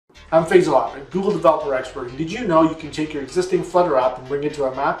I'm Faisal Abid, Google developer expert, and did you know you can take your existing Flutter app and bring it to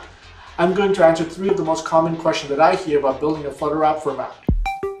a Mac? I'm going to answer 3 of the most common questions that I hear about building a Flutter app for Mac.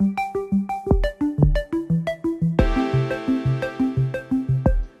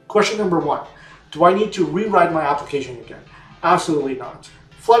 Question number 1. Do I need to rewrite my application again? Absolutely not.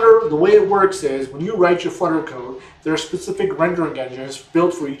 Flutter, the way it works is when you write your Flutter code, there are specific rendering engines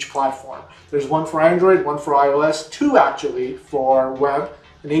built for each platform. There's one for Android, one for iOS, 2 actually for web,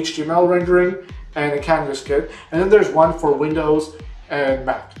 an HTML rendering, and a canvas kit, and then there's one for Windows and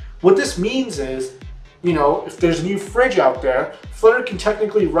Mac. What this means is, if there's a new fridge out there, Flutter can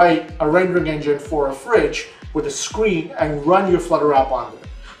technically write a rendering engine for a fridge with a screen and run your Flutter app on there.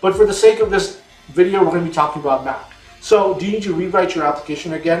 But for the sake of this video, we're going to be talking about Mac. So, do you need to rewrite your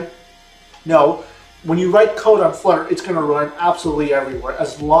application again? No. When you write code on Flutter, it's going to run absolutely everywhere,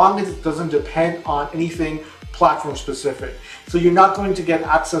 as long as it doesn't depend on anything platform specific. So you're not going to get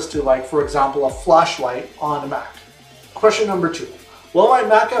access to, like, for example, a flashlight on a Mac. Question number 2. Will my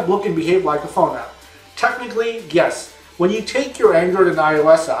Mac app look and behave like a phone app? Technically, yes. When you take your Android and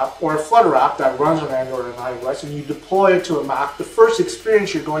iOS app, or a Flutter app that runs on Android and iOS, and you deploy it to a Mac, the first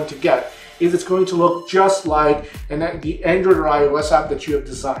experience you're going to get is it's going to look just like the Android or iOS app that you have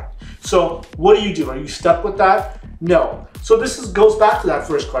designed. So what do? Are you stuck with that? No. So this goes back to that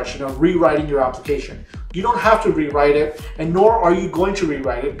first question of rewriting your application. You don't have to rewrite it, and nor are you going to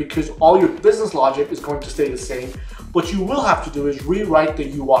rewrite it, because all your business logic is going to stay the same. What you will have to do is rewrite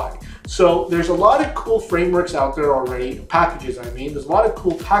the UI. So there's a lot of cool frameworks out there already, packages I mean, there's a lot of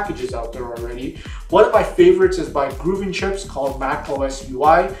cool packages out there already. One of my favorites is by Groovin Chips called macOS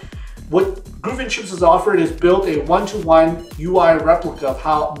UI. What Groovin Chips has offered is built a one-to-one UI replica of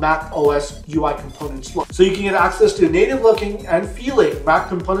how macOS UI components look. So you can get access to native looking and feeling Mac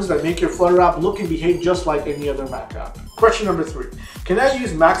components that make your Flutter app look and behave just like any other Mac app. Question number 3. Can I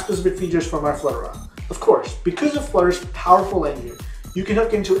use Mac-specific features for my Flutter app? Of course, because of Flutter's powerful engine, you can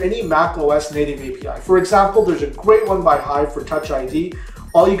hook into any macOS native API. For example, there's a great one by Hive for Touch ID.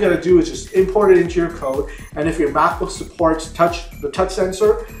 All you gotta do is just import it into your code, and if your MacBook supports the touch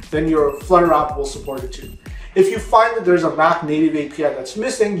sensor, then your Flutter app will support it too. If you find that there's a Mac native API that's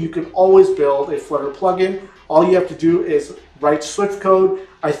missing, you can always build a Flutter plugin. All you have to do is write Swift code.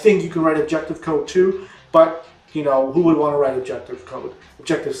 I think you can write Objective code too, but who would want to write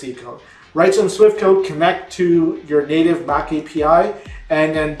Objective-C code? Write some Swift code, connect to your native Mac API,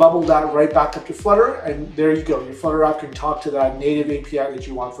 and then bubble that right back up to Flutter, and there you go. Your Flutter app can talk to that native API that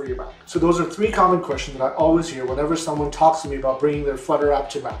you want for your Mac. So those are 3 common questions that I always hear whenever someone talks to me about bringing their Flutter app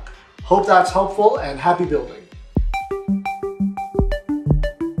to Mac. Hope that's helpful, and happy building.